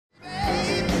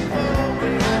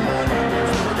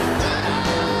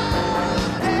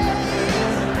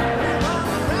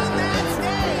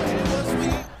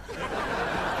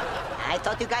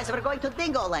guys were going to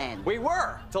Dingo Land. We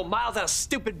were, till Miles had a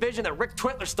stupid vision that Rick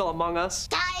Twitler's still among us.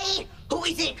 Ty, who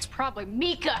is it? It's probably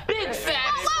Mika. Big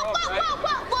fat.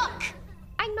 Whoa, look!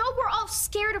 I know we're all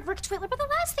scared of Rick Twitler, but the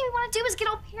last thing we want to do is get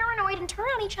all paranoid and turn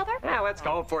on each other. Yeah, let's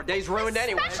go for it. Day's ruined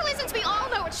anyway. Especially since we all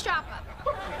know it's Choppa.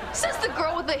 Says the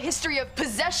girl with a history of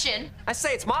possession. I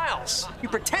say it's Miles. You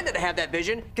pretended to have that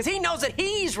vision because he knows that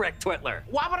he's Rick Twitler.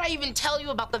 Why would I even tell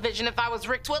you about the vision if I was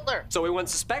Rick Twitler? So we wouldn't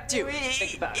suspect you.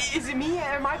 Think about it. Is it me?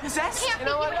 Am I possessed? Can't be.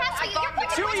 You have to. You're putting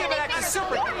Two of you poison in acting there.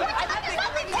 super.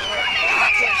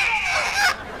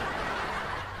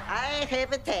 I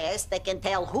have a test that can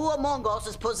tell who among us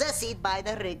is possessed by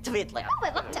the Rick Twitler. Oh, I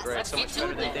love test. Let's get to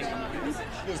it.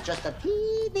 It is just a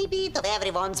teeny bit of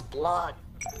everyone's blood.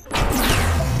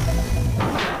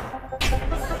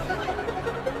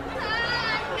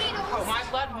 Oh, my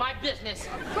blood, my business.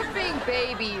 Quit being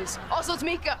babies. Also, it's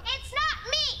Mika. It's not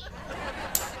me.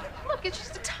 Look, it's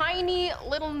just a tiny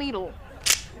little needle.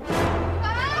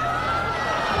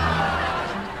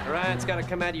 All right, it's gotta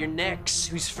come out of your necks.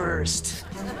 Who's first?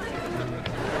 Does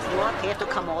not have to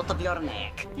come out of your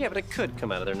neck. Yeah, but it could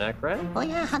come out of their neck, right? Oh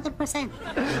yeah, 100%.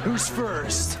 Who's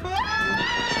first?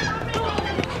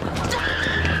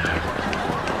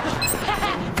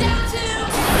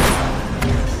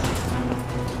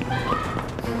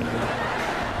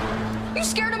 You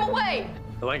scared him away.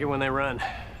 I like it when they run.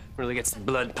 Really gets the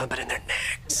blood pumping in their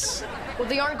necks. Well,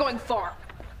 they aren't going far.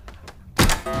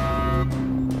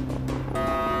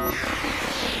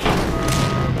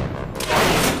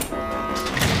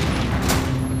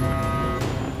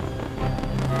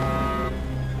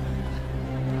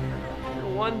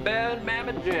 One bad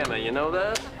mamma jamma, you know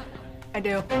that? I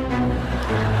do.